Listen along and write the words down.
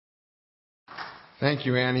Thank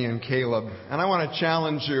you, Annie and Caleb. And I want to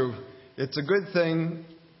challenge you. It's a good thing,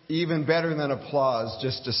 even better than applause,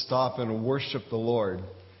 just to stop and worship the Lord.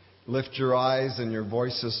 Lift your eyes and your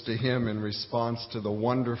voices to Him in response to the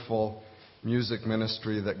wonderful music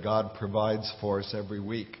ministry that God provides for us every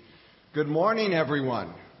week. Good morning,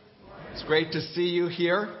 everyone. It's great to see you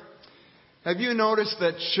here. Have you noticed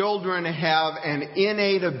that children have an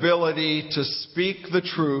innate ability to speak the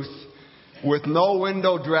truth with no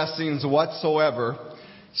window dressings whatsoever?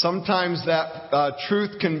 Sometimes that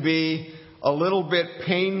truth can be a little bit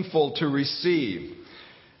painful to receive.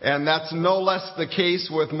 And that's no less the case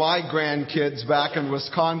with my grandkids back in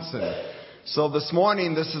Wisconsin. So this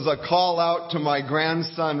morning, this is a call out to my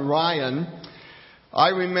grandson, Ryan. I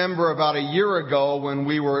remember about a year ago when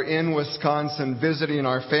we were in Wisconsin visiting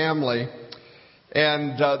our family.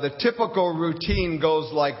 And the typical routine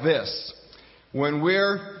goes like this. When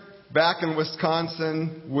we're back in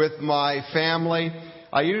Wisconsin with my family,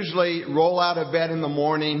 I usually roll out of bed in the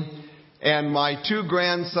morning, and my two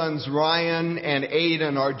grandsons, Ryan and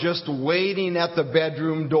Aiden, are just waiting at the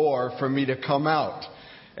bedroom door for me to come out.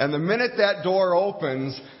 And the minute that door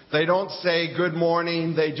opens, they don't say good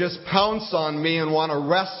morning. They just pounce on me and want to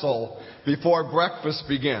wrestle before breakfast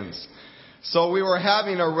begins. So we were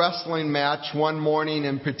having a wrestling match one morning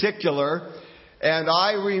in particular, and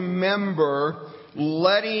I remember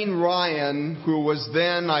letting Ryan, who was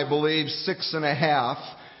then, I believe, 6.5,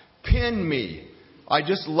 pin me. I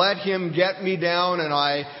just let him get me down, and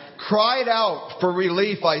I cried out for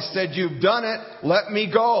relief. I said, "You've done it. Let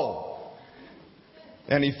me go."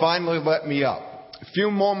 And he finally let me up. A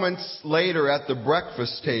few moments later at the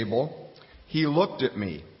breakfast table, he looked at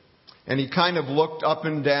me. And he kind of looked up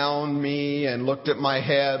and down me and looked at my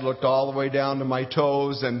head, looked all the way down to my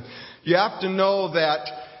toes. And you have to know that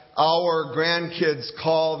our grandkids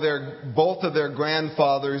call both of their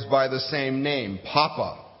grandfathers by the same name,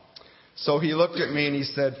 Papa. So he looked at me and he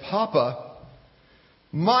said, "Papa,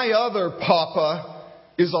 my other Papa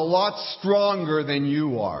is a lot stronger than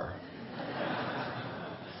you are."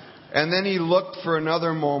 And then he looked for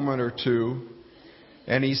another moment or two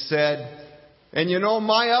and he said, "And you know,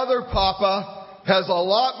 my other Papa has a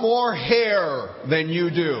lot more hair than you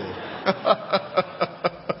do."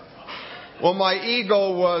 Well, my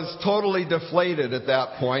ego was totally deflated at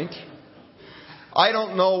that point. I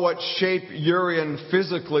don't know what shape you're in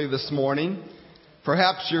physically this morning.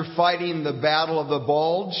 Perhaps you're fighting the battle of the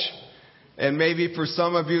bulge. And maybe for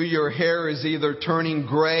some of you, your hair is either turning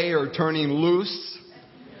gray or turning loose.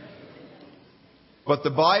 But the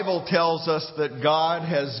Bible tells us that God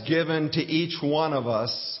has given to each one of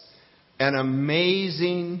us an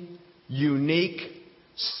amazing, unique,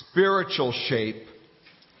 spiritual shape.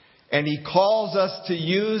 And He calls us to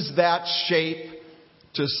use that shape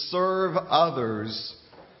to serve others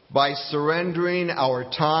by surrendering our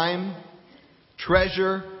time,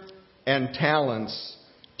 treasure, and talents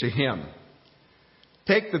to Him.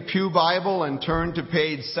 Take the Pew Bible and turn to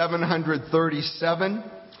page 737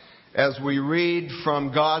 as we read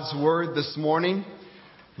from God's Word this morning.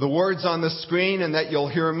 The words on the screen and that you'll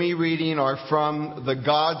hear me reading are from the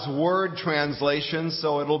God's Word translation,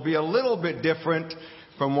 so it'll be a little bit different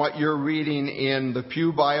from what you're reading in the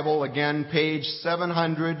Pew Bible. Again, page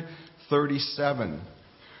 737.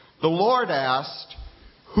 The Lord asked,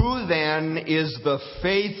 "Who then is the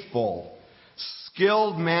faithful,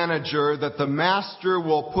 skilled manager that the master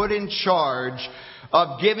will put in charge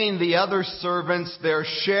of giving the other servants their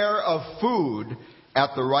share of food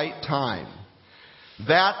at the right time?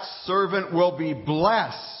 That servant will be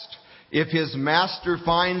blessed if his master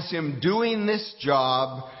finds him doing this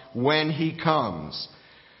job when he comes.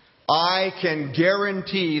 I can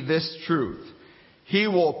guarantee this truth. He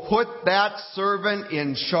will put that servant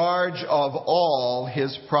in charge of all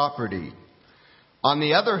his property. On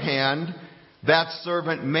the other hand, that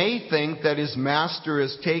servant may think that his master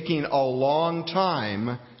is taking a long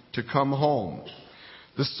time to come home.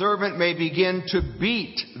 The servant may begin to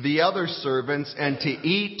beat the other servants and to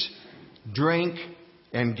eat, drink,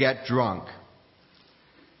 and get drunk.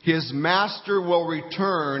 His master will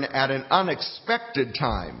return at an unexpected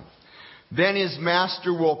time. Then his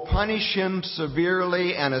master will punish him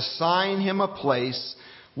severely and assign him a place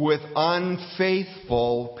with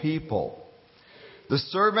unfaithful people. The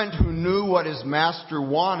servant who knew what his master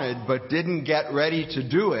wanted but didn't get ready to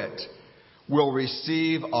do it will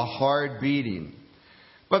receive a hard beating.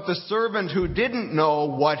 But the servant who didn't know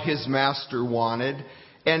what his master wanted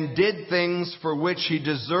and did things for which he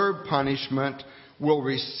deserved punishment will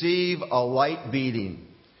receive a light beating."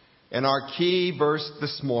 And our key verse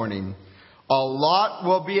this morning, "A lot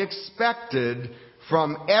will be expected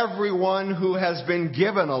from everyone who has been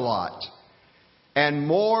given a lot, and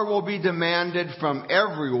more will be demanded from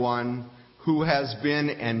everyone who has been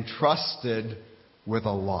entrusted with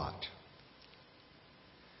a lot.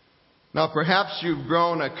 Now, perhaps you've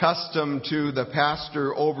grown accustomed to the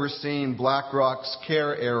pastor overseeing Blackrock's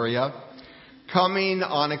care area coming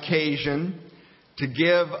on occasion to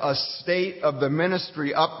give a state of the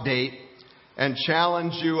ministry update and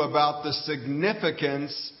challenge you about the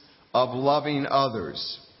significance of loving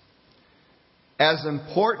others. As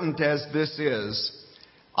important as this is,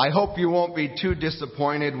 I hope you won't be too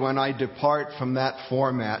disappointed when I depart from that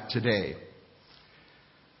format today.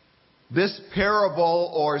 This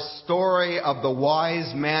parable or story of the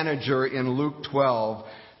wise manager in Luke 12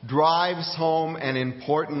 drives home an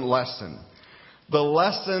important lesson. The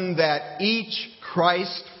lesson that each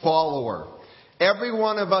Christ follower, every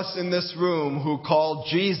one of us in this room who call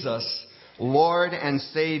Jesus Lord and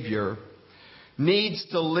Savior, needs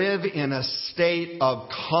to live in a state of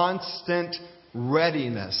constant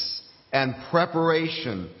readiness and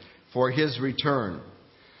preparation for His return.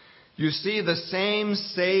 You see, the same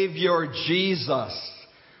Savior Jesus,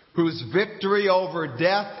 whose victory over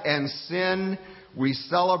death and sin we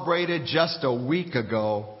celebrated just a week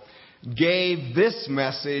ago, gave this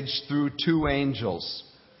message through two angels.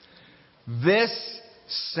 This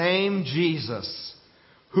same Jesus,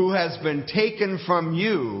 who has been taken from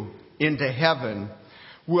you into heaven,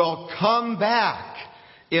 will come back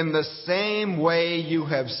in the same way you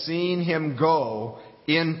have seen Him go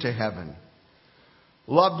into heaven.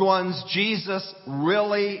 Loved ones, Jesus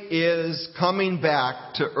really is coming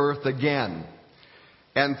back to earth again.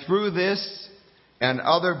 And through this and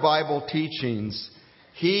other Bible teachings,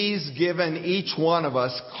 He's given each one of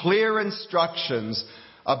us clear instructions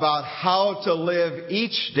about how to live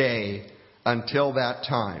each day until that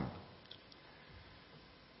time.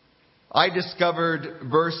 I discovered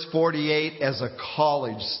verse 48 as a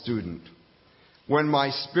college student when my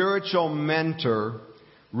spiritual mentor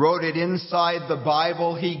wrote it inside the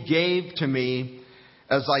Bible he gave to me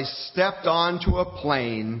as I stepped onto a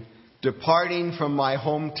plane departing from my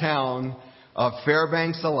hometown of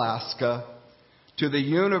Fairbanks, Alaska, to the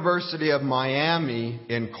University of Miami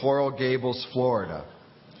in Coral Gables, Florida.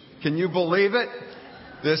 Can you believe it?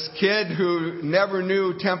 This kid who never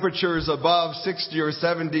knew temperatures above 60 or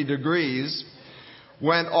 70 degrees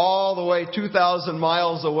went all the way 2,000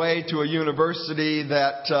 miles away to a university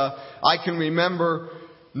that I can remember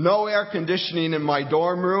no air conditioning in my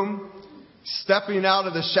dorm room, stepping out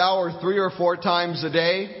of the shower 3 or 4 times a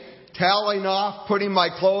day, toweling off, putting my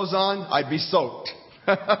clothes on, I'd be soaked.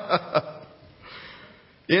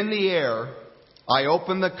 In the air, I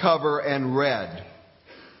opened the cover and read,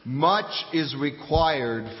 "Much is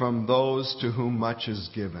required from those to whom much is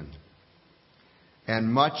given,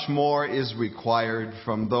 and much more is required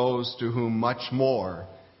from those to whom much more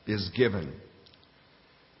is given."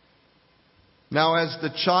 Now, as the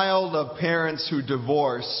child of parents who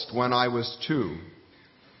divorced when I was 2,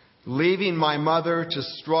 leaving my mother to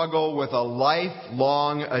struggle with a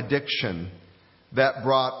lifelong addiction that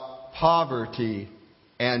brought poverty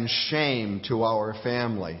and shame to our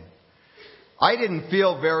family, I didn't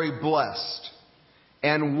feel very blessed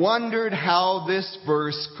and wondered how this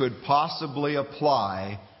verse could possibly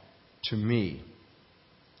apply to me.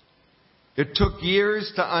 It took years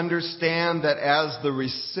to understand that as the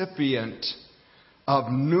recipient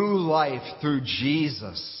of new life through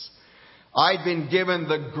Jesus, I'd been given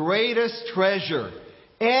the greatest treasure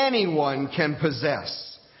anyone can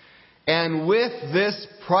possess. And with this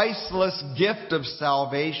priceless gift of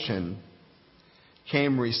salvation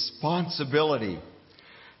came responsibility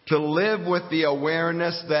to live with the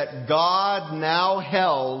awareness that God now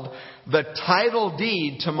held the title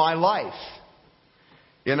deed to my life.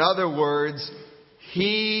 In other words,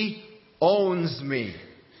 He owns me.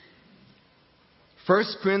 1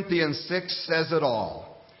 Corinthians 6 says it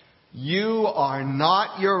all. You are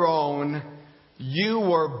not your own. You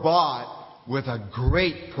were bought with a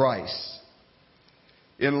great price.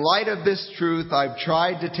 In light of this truth, I've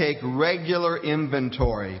tried to take regular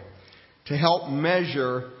inventory to help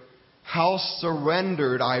measure how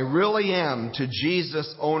surrendered I really am to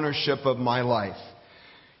Jesus' ownership of my life.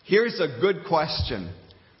 Here's a good question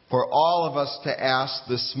for all of us to ask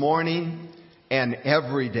this morning and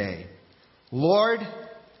every day. Lord,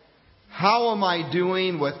 how am I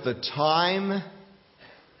doing with the time,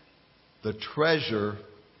 the treasure,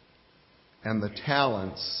 and the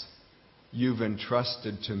talents You've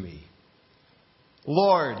entrusted to me?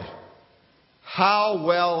 Lord, how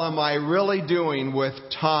well am I really doing with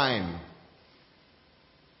time,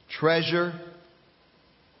 treasure,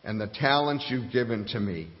 and the talents You've given to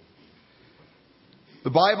me?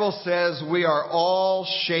 The Bible says we are all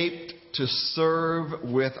shaped to serve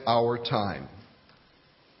with our time.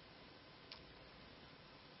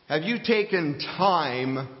 Have you taken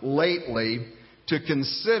time lately to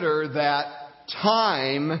consider that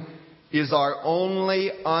time is our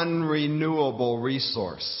only unrenewable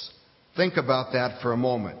resource? Think about that for a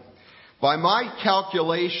moment. By my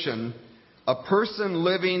calculation, a person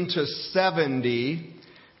living to 70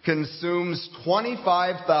 consumes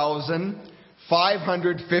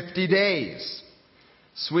 25,550 days.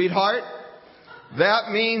 Sweetheart,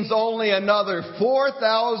 that means only another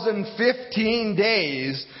 4,015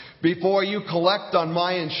 days before you collect on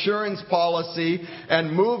my insurance policy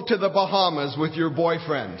and move to the Bahamas with your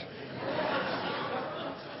boyfriend.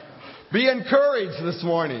 Be encouraged this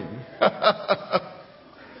morning.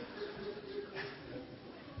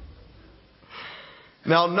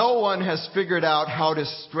 Now, no one has figured out how to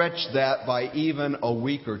stretch that by even a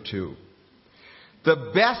week or two.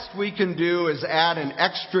 The best we can do is add an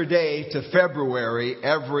extra day to February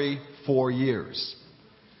every 4 years.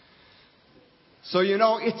 So,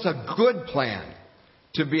 it's a good plan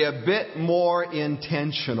to be a bit more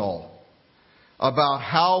intentional about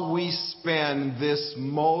how we spend this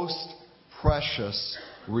most precious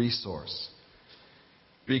resource.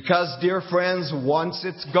 Because, dear friends, once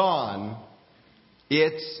it's gone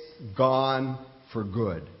for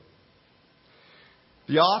good.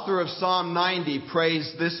 The author of Psalm 90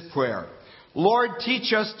 prays this prayer: Lord,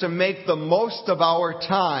 teach us to make the most of our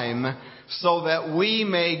time so that we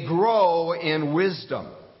may grow in wisdom.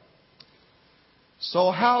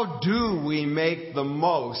 So how do we make the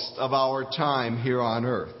most of our time here on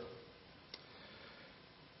earth?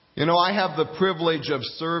 I have the privilege of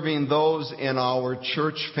serving those in our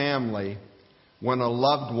church family when a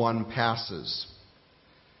loved one passes.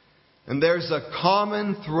 And there's a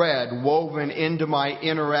common thread woven into my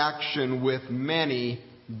interaction with many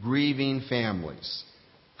grieving families.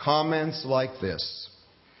 Comments like this: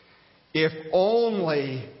 if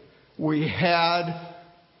only we had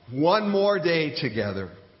one more day together.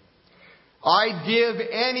 I'd give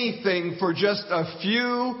anything for just a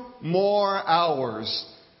few more hours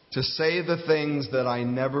to say the things that I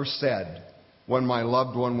never said when my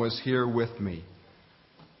loved one was here with me.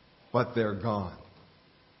 But they're gone.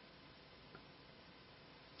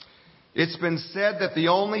 It's been said that the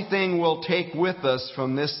only thing we'll take with us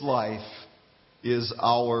from this life is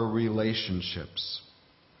our relationships.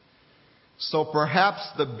 So perhaps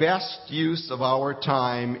the best use of our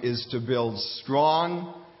time is to build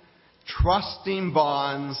strong, trusting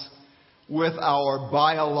bonds with our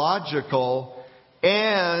biological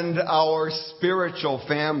and our spiritual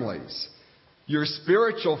families. Your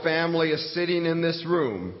spiritual family is sitting in this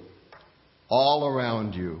room all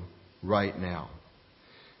around you right now.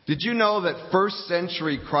 Did you know that first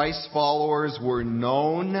century Christ followers were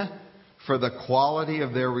known for the quality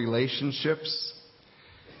of their relationships?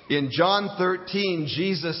 In John 13,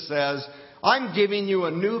 Jesus says, I'm giving you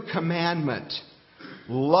a new commandment.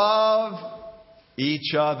 Love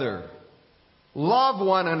each other. Love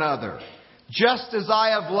one another. Just as I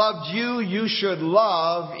have loved you, you should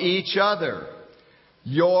love each other.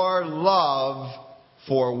 Your love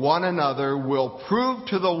for one another will prove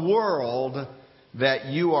to the world that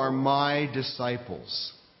you are my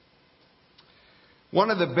disciples. One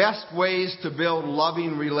of the best ways to build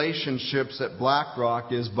loving relationships at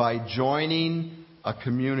BlackRock is by joining a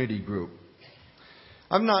community group.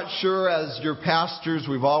 I'm not sure, as your pastors,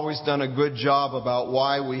 we've always done a good job about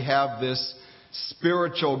why we have this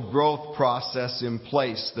spiritual growth process in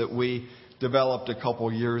place that we developed a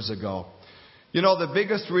couple years ago. The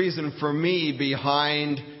biggest reason for me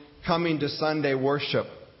behind coming to Sunday worship,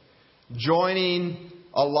 joining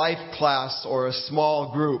a life class or a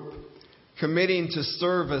small group, committing to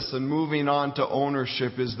service and moving on to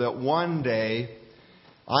ownership is that one day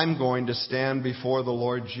I'm going to stand before the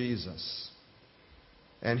Lord Jesus.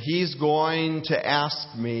 And He's going to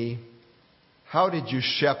ask me, how did you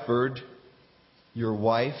shepherd your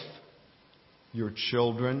wife, your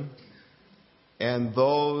children, and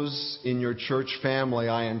those in your church family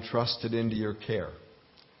I entrusted into your care?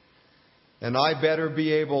 And I better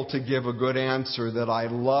be able to give a good answer that I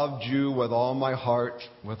loved you with all my heart,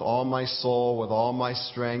 with all my soul, with all my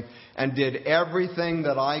strength, and did everything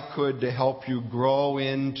that I could to help you grow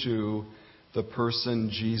into the person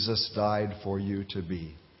Jesus died for you to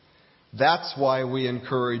be. That's why we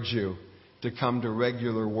encourage you to come to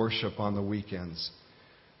regular worship on the weekends.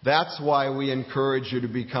 That's why we encourage you to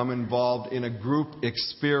become involved in a group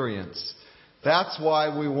experience. That's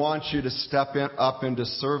why we want you to step up into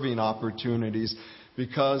serving opportunities,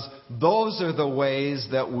 because those are the ways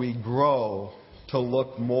that we grow to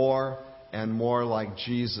look more and more like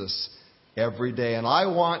Jesus every day. And I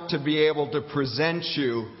want to be able to present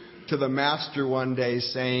you to the Master one day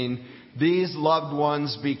saying, these loved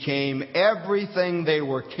ones became everything they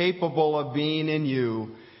were capable of being in you,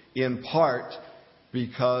 in part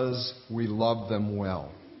because we love them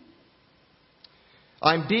well.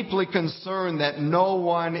 I'm deeply concerned that no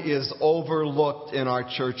one is overlooked in our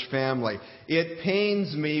church family. It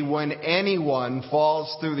pains me when anyone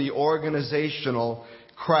falls through the organizational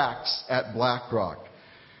cracks at BlackRock.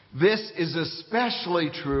 This is especially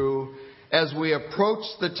true as we approach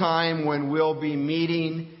the time when we'll be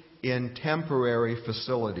meeting in temporary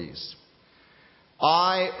facilities.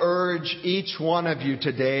 I urge each one of you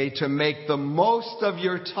today to make the most of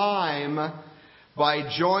your time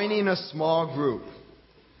by joining a small group,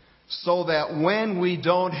 so that when we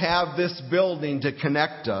don't have this building to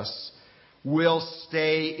connect us, we'll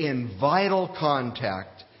stay in vital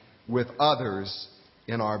contact with others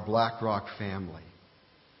in our BlackRock family.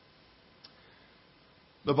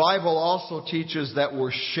 The Bible also teaches that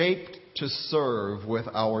we're shaped to serve with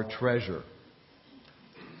our treasure.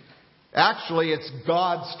 Actually, it's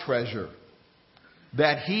God's treasure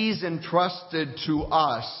that He's entrusted to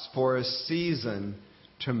us for a season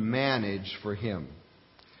to manage for Him.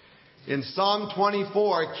 In Psalm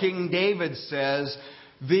 24, King David says,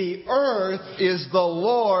 "The earth is the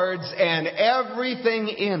Lord's and everything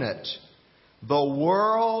in it. The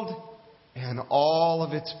world and all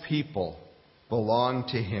of its people belong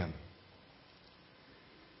to Him."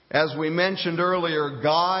 As we mentioned earlier,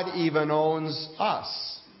 God even owns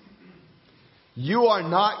us. You are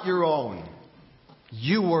not your own.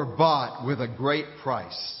 You were bought with a great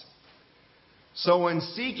price. So when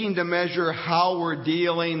seeking to measure how we're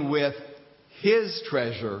dealing with His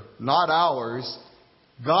treasure, not ours,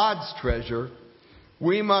 God's treasure,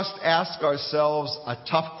 we must ask ourselves a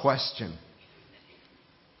tough question.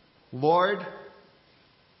 Lord,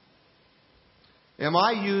 am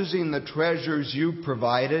I using the treasures You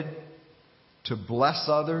provided to bless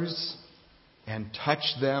others and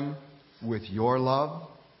touch them with Your love?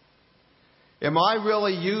 Am I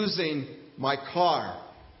really using my car,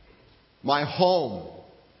 my home,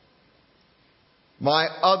 my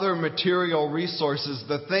other material resources,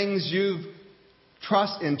 the things You've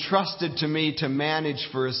entrusted to me to manage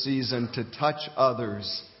for a season, to touch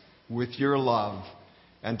others with Your love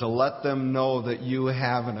and to let them know that You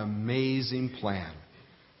have an amazing plan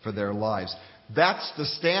for their lives? That's the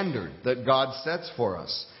standard that God sets for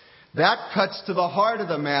us. That cuts to the heart of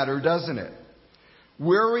the matter, doesn't it?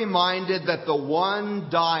 We're reminded that the one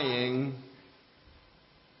dying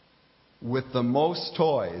with the most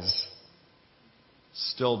toys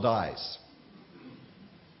still dies.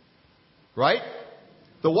 Right?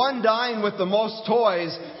 The one dying with the most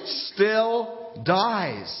toys still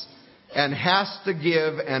dies and has to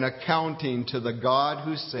give an accounting to the God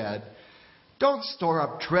who said, "Don't store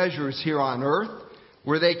up treasures here on earth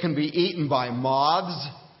where they can be eaten by moths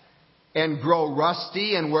and grow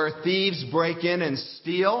rusty and where thieves break in and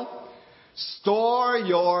steal. Store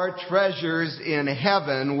your treasures in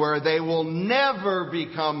heaven where they will never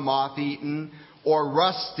become moth-eaten or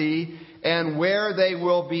rusty and where they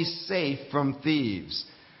will be safe from thieves.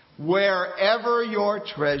 Wherever your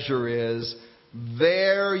treasure is,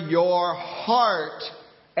 there your heart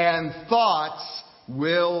and thoughts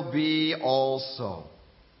will be also."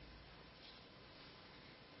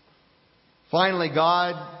 Finally,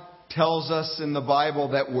 God tells us in the Bible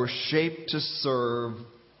that we're shaped to serve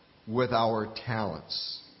with our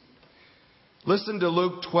talents. Listen to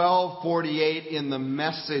Luke 12:48 in the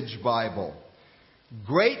Message Bible.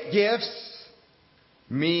 Great gifts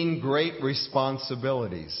mean great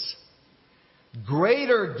responsibilities.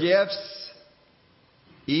 Greater gifts,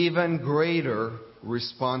 even greater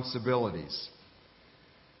responsibilities.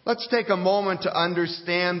 Let's take a moment to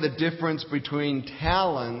understand the difference between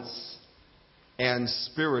talents and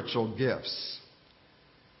spiritual gifts.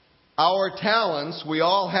 Our talents, we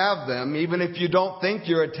all have them. Even if you don't think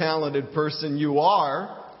you're a talented person, you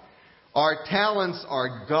are. Our talents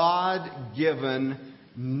are God-given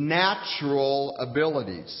natural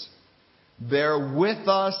abilities. They're with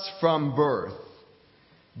us from birth,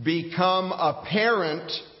 become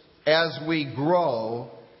apparent as we grow,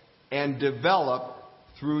 and develop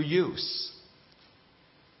through use.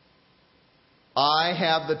 I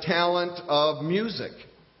have the talent of music.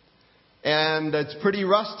 And it's pretty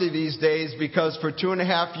rusty these days because for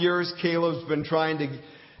 2.5 years, Caleb's been trying to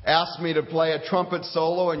ask me to play a trumpet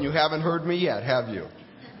solo, and you haven't heard me yet, have you?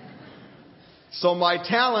 So my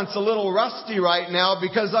talent's a little rusty right now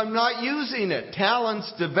because I'm not using it.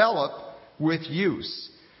 Talents develop with use.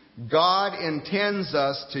 God intends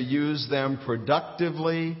us to use them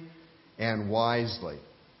productively and wisely.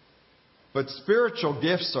 But spiritual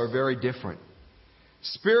gifts are very different.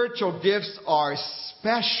 Spiritual gifts are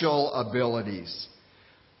special abilities.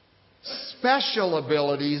 Special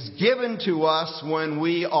abilities given to us when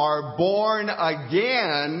we are born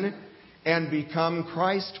again and become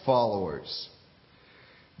Christ followers.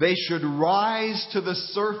 They should rise to the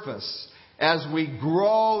surface as we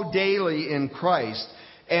grow daily in Christ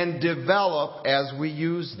and develop as we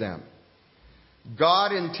use them.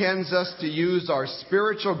 God intends us to use our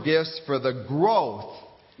spiritual gifts for the growth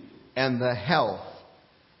and the health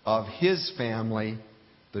of His family,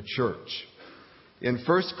 the church. In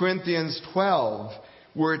 1 Corinthians 12,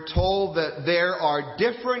 we're told that there are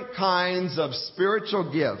different kinds of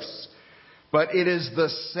spiritual gifts, but it is the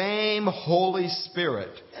same Holy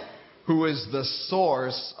Spirit who is the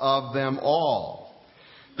source of them all.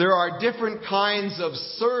 There are different kinds of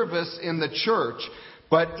service in the church,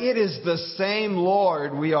 but it is the same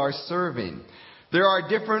Lord we are serving. There are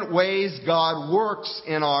different ways God works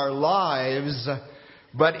in our lives,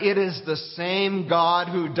 but it is the same God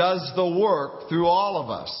who does the work through all of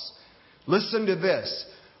us. Listen to this.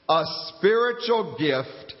 A spiritual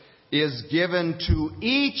gift is given to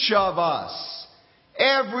each of us,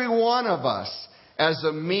 every one of us, as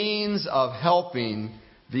a means of helping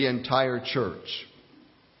the entire church.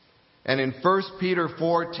 And in 1 Peter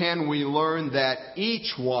 4:10, we learn that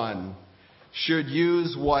each one should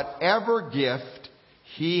use whatever gift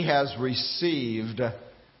he has received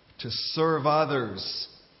to serve others.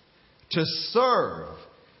 To serve,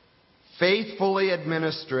 faithfully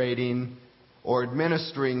administering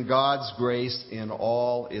God's grace in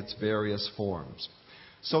all its various forms.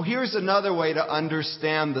 So here's another way to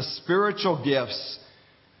understand the spiritual gifts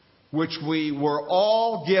which we were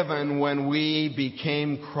all given when we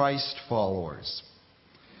became Christ followers.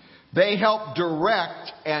 They help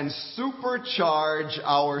direct and supercharge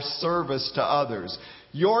our service to others.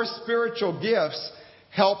 Your spiritual gifts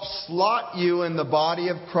help slot you in the body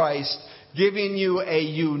of Christ, giving you a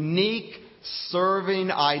unique serving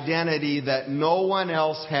identity that no one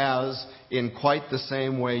else has in quite the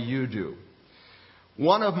same way you do.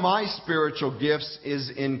 One of my spiritual gifts is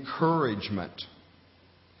encouragement,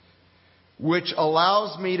 which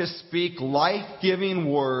allows me to speak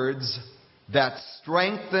life-giving words that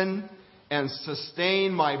strengthen and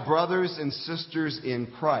sustain my brothers and sisters in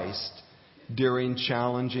Christ during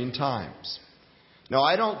challenging times. Now,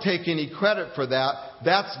 I don't take any credit for that.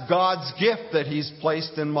 That's God's gift that He's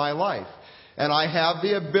placed in my life. And I have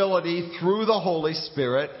the ability through the Holy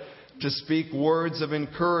Spirit to speak words of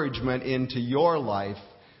encouragement into your life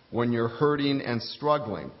when you're hurting and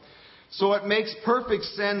struggling. So it makes perfect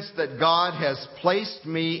sense that God has placed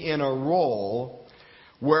me in a role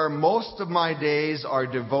where most of my days are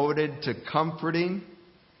devoted to comforting,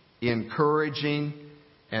 encouraging,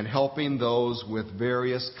 and helping those with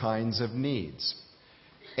various kinds of needs.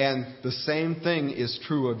 And the same thing is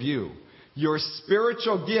true of you. Your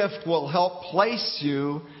spiritual gift will help place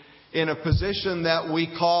you in a position that we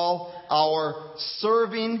call our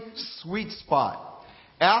serving sweet spot.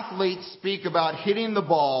 Athletes speak about hitting the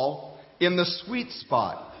ball in the sweet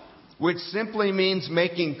spot, which simply means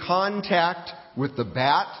making contact with the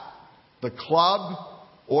bat, the club,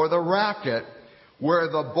 or the racket, where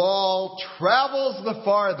the ball travels the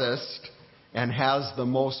farthest and has the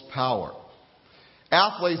most power.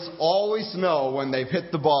 Athletes always know when they've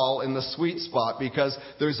hit the ball in the sweet spot because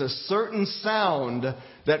there's a certain sound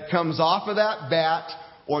that comes off of that bat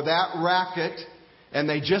or that racket, and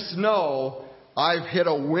they just know, I've hit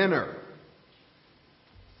a winner.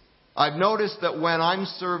 I've noticed that when I'm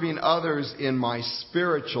serving others in my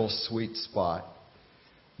spiritual sweet spot,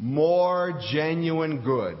 more genuine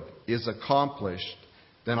good is accomplished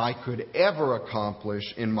than I could ever accomplish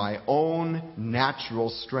in my own natural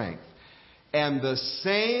strength. And the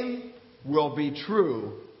same will be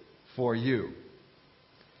true for you.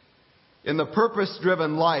 In The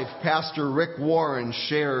Purpose-Driven Life, Pastor Rick Warren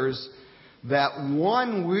shares that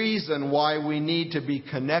one reason why we need to be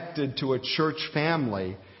connected to a church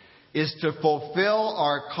family is to fulfill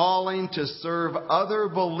our calling to serve other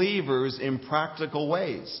believers in practical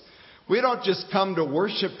ways. We don't just come to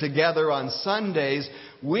worship together on Sundays.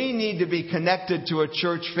 We need to be connected to a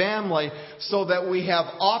church family so that we have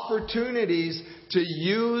opportunities to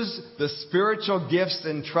use the spiritual gifts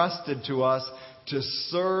entrusted to us to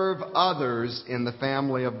serve others in the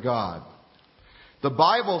family of God. The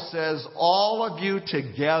Bible says all of you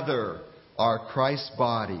together are Christ's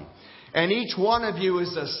body. And each one of you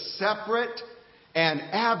is a separate and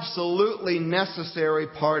absolutely necessary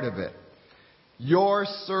part of it. Your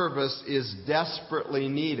service is desperately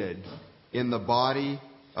needed in the body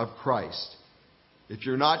of Christ. If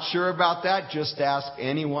you're not sure about that, just ask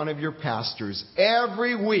any one of your pastors.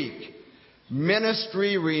 Every week,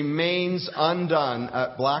 ministry remains undone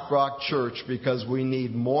at Blackrock Church because we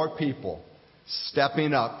need more people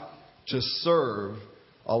stepping up to serve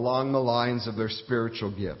along the lines of their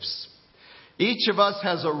spiritual gifts. Each of us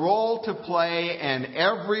has a role to play, and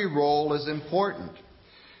every role is important.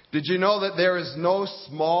 Did you know that there is no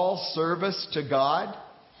small service to God?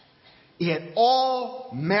 It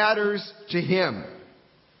all matters to Him.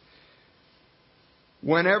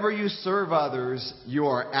 Whenever you serve others, you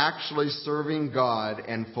are actually serving God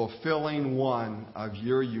and fulfilling one of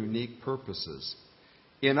your unique purposes.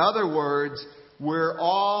 In other words, we're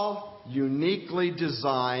all uniquely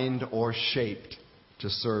designed or shaped to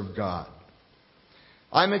serve God.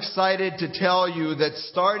 I'm excited to tell you that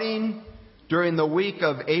starting during the week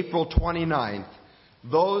of April 29th,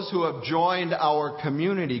 those who have joined our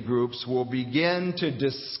community groups will begin to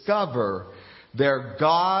discover their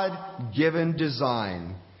God-given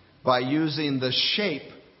design by using the SHAPE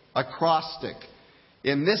acrostic.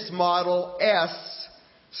 In this model, S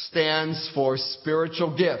stands for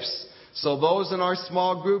spiritual gifts. So those in our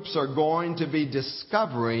small groups are going to be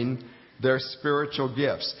discovering their spiritual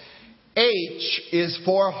gifts. H is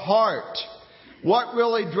for heart. What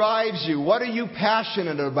really drives you? What are you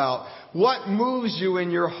passionate about? What moves you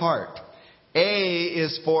in your heart? A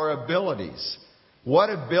is for abilities.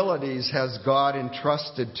 What abilities has God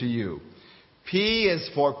entrusted to you? P is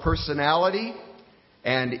for personality,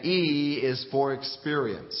 and E is for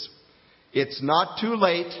experience. It's not too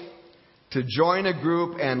late to join a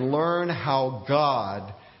group and learn how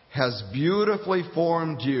God has beautifully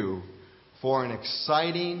formed you for an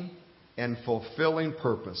exciting and fulfilling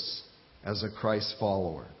purpose as a Christ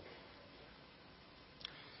follower.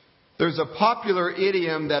 There's a popular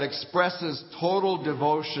idiom that expresses total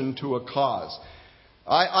devotion to a cause.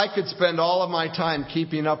 I could spend all of my time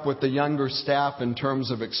keeping up with the younger staff in terms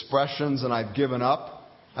of expressions, and I've given up.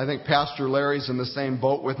 I think Pastor Larry's in the same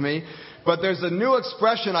boat with me. But there's a new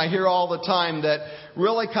expression I hear all the time that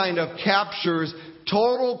really kind of captures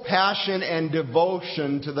total passion and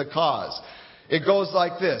devotion to the cause. It goes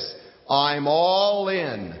like this: I'm all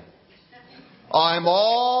in. I'm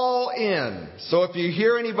all in. So if you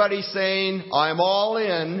hear anybody saying, I'm all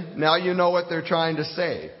in, now you know what they're trying to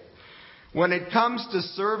say. When it comes to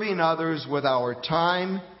serving others with our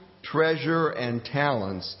time, treasure, and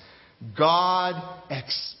talents, God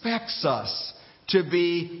expects us to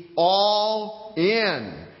be all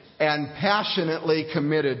in and passionately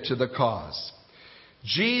committed to the cause.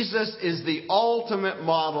 Jesus is the ultimate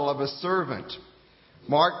model of a servant.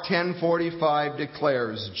 Mark 10:45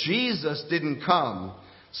 declares, Jesus didn't come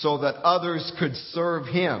so that others could serve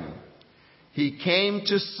Him. He came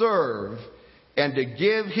to serve and to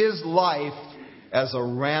give His life as a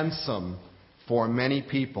ransom for many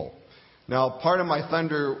people. Now, part of my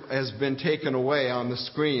thunder has been taken away on the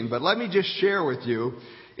screen, but let me just share with you,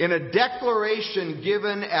 in a declaration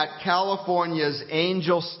given at California's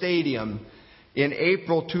Angel Stadium in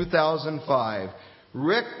April 2005,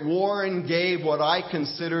 Rick Warren gave what I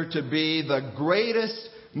consider to be the greatest,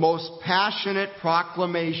 most passionate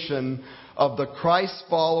proclamation of the Christ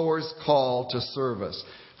followers' call to service.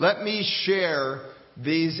 Let me share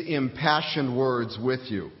these impassioned words with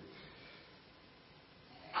you.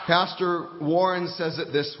 Pastor Warren says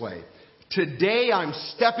it this way: today I'm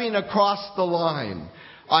stepping across the line.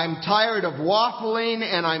 I'm tired of waffling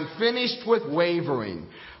and I'm finished with wavering.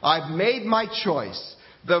 I've made my choice.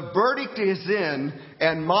 The verdict is in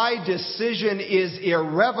and my decision is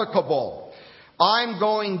irrevocable. I'm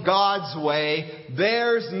going God's way.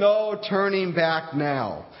 There's no turning back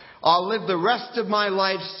now. I'll live the rest of my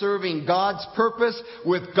life serving God's purpose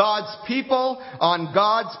with God's people on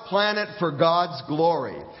God's planet for God's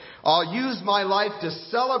glory. I'll use my life to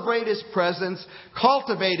celebrate His presence,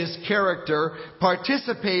 cultivate His character,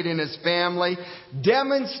 participate in His family,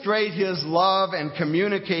 demonstrate His love, and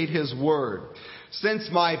communicate His word. Since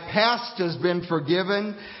my past has been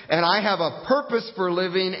forgiven and I have a purpose for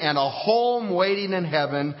living and a home waiting in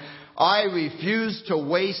heaven, I refuse to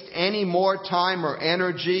waste any more time or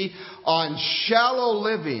energy on shallow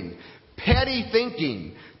living, petty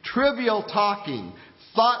thinking, trivial talking,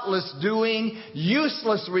 thoughtless doing,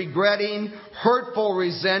 useless regretting, hurtful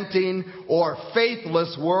resenting, or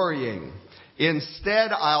faithless worrying.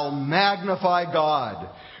 Instead, I'll magnify God,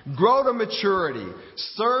 grow to maturity,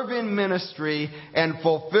 serve in ministry, and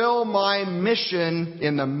fulfill my mission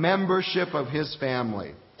in the membership of His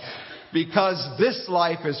family. Because this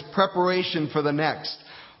life is preparation for the next,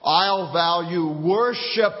 I'll value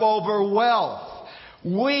worship over wealth,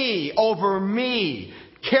 we over me,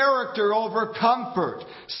 character over comfort,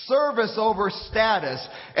 service over status,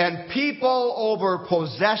 and people over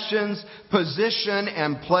possessions, position,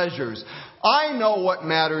 and pleasures. I know what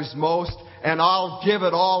matters most, and I'll give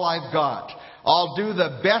it all I've got. I'll do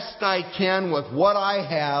the best I can with what I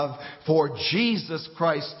have for Jesus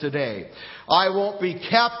Christ today. I won't be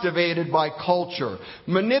captivated by culture,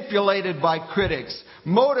 manipulated by critics,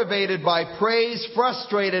 motivated by praise,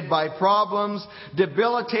 frustrated by problems,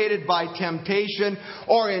 debilitated by temptation,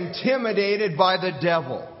 or intimidated by the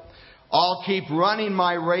devil. I'll keep running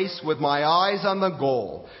my race with my eyes on the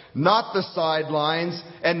goal, not the sidelines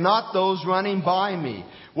and not those running by me.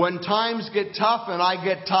 When times get tough and I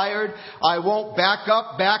get tired, I won't back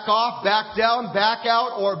up, back off, back down, back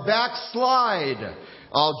out, or backslide.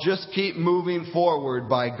 I'll just keep moving forward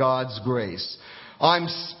by God's grace. I'm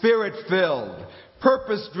Spirit-filled,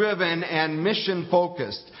 purpose-driven, and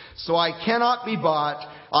mission-focused. So I cannot be bought,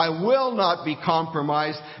 I will not be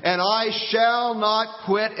compromised, and I shall not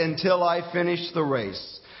quit until I finish the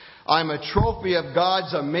race. I'm a trophy of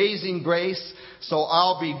God's amazing grace, so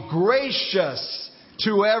I'll be gracious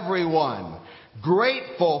to everyone,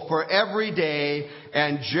 grateful for every day,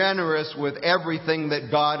 and generous with everything that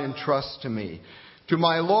God entrusts to me. To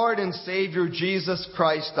my Lord and Savior Jesus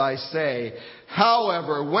Christ I say,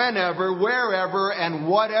 however, whenever, wherever, and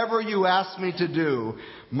whatever you ask me to do,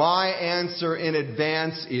 my answer in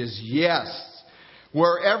advance is yes.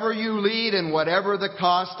 Wherever you lead and whatever the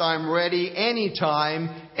cost, I'm ready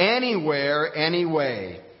anytime, anywhere,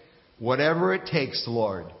 anyway. Whatever it takes,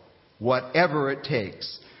 Lord. Whatever it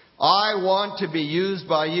takes. I want to be used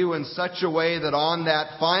by you in such a way that on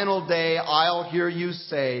that final day I'll hear you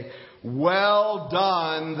say, well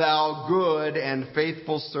done, thou good and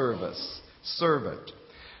faithful servant.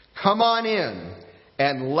 Come on in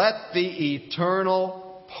and let the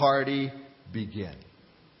eternal party begin.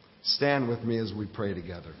 Stand with me as we pray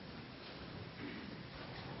together.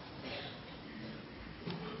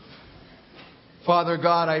 Father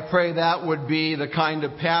God, I pray that would be the kind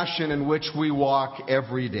of passion in which we walk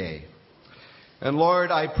every day. And Lord,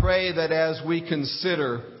 I pray that as we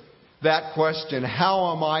consider that question,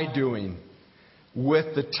 how am I doing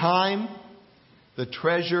with the time, the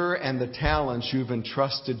treasure, and the talents you've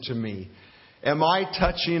entrusted to me? Am I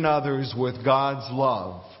touching others with God's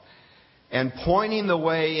love and pointing the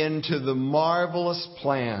way into the marvelous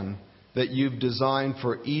plan that you've designed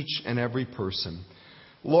for each and every person?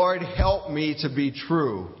 Lord, help me to be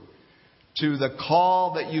true to the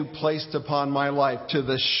call that you placed upon my life, to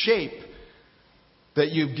the shape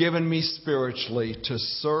that you've given me spiritually to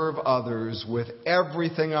serve others with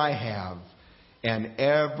everything I have and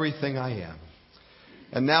everything I am.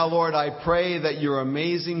 And now, Lord, I pray that your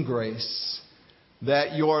amazing grace,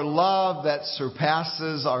 that your love that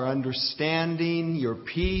surpasses our understanding, your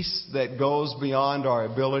peace that goes beyond our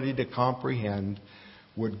ability to comprehend,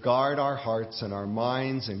 would guard our hearts and our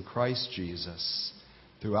minds in Christ Jesus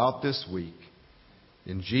throughout this week.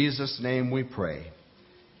 In Jesus' name we pray.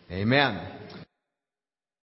 Amen.